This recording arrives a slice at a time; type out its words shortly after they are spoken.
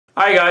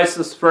Hi guys,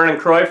 this is Vernon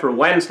Croy for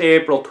Wednesday,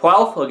 April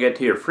 12th. I'll get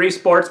to your free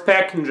sports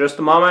pick in just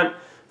a moment.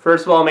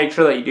 First of all, make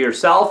sure that you do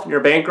yourself and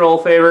your bankroll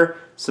a favor.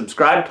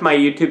 Subscribe to my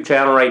YouTube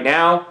channel right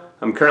now.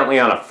 I'm currently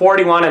on a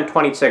 41 and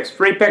 26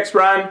 free picks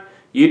run.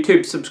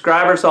 YouTube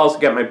subscribers also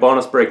get my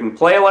bonus breaking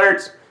play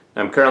alerts.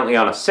 I'm currently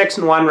on a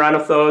 6-1 run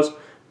of those.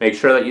 Make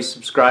sure that you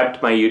subscribe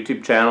to my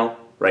YouTube channel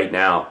right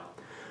now.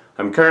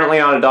 I'm currently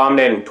on a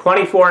dominating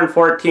 24 and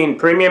 14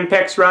 premium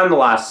picks run the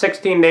last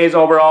 16 days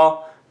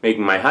overall,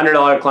 making my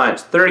 $100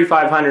 clients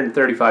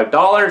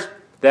 $3,535.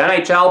 The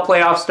NHL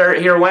playoffs start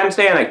here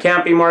Wednesday, and I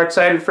can't be more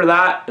excited for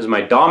that as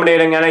my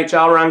dominating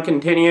NHL run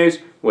continues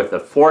with a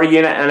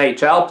 4-unit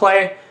NHL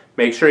play.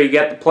 Make sure you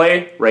get the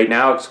play right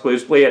now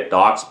exclusively at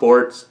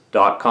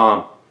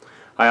DocSports.com.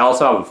 I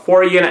also have a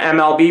 4-unit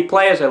MLB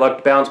play as I look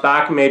to bounce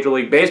back in Major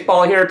League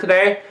Baseball here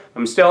today.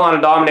 I'm still on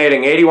a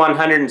dominating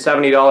 $8,170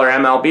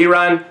 MLB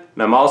run,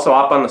 and I'm also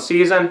up on the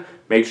season.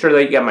 Make sure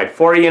that you get my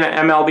 4-unit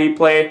MLB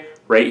play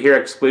right here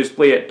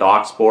exclusively at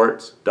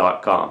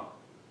DocSports.com.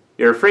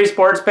 Your free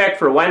sports pick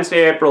for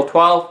Wednesday, April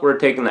 12th, we're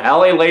taking the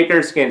LA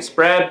Lakers against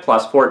spread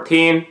plus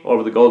 14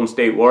 over the Golden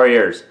State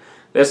Warriors.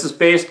 This is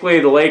basically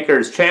the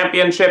Lakers'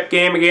 championship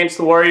game against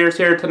the Warriors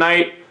here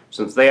tonight,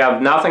 since they have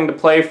nothing to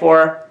play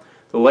for.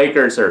 The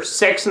Lakers are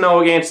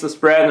 6-0 against the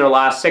spread in their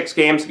last 6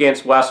 games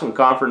against Western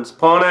Conference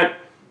opponent.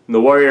 And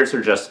the Warriors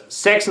are just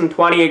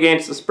 6-20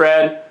 against the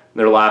spread in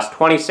their last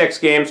 26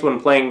 games when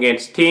playing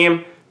against a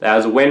team that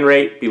has a win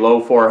rate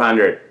below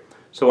 400.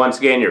 So once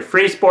again, your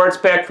free sports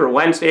pick for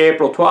Wednesday,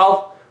 April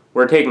 12th,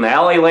 we're taking the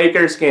LA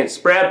Lakers against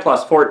spread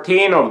plus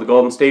 14 over the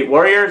Golden State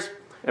Warriors.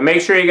 And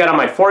make sure you get on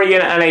my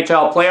 4-unit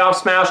NHL playoff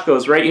smash,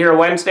 goes right here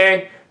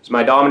Wednesday. As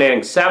my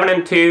dominating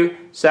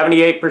 7-2,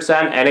 78%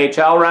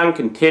 NHL run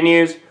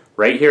continues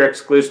right here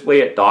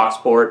exclusively at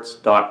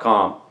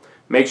DocSports.com.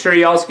 Make sure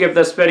you also give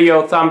this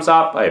video a thumbs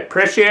up. I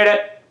appreciate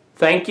it.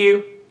 Thank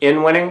you.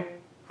 In winning,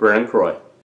 Vernon Croy.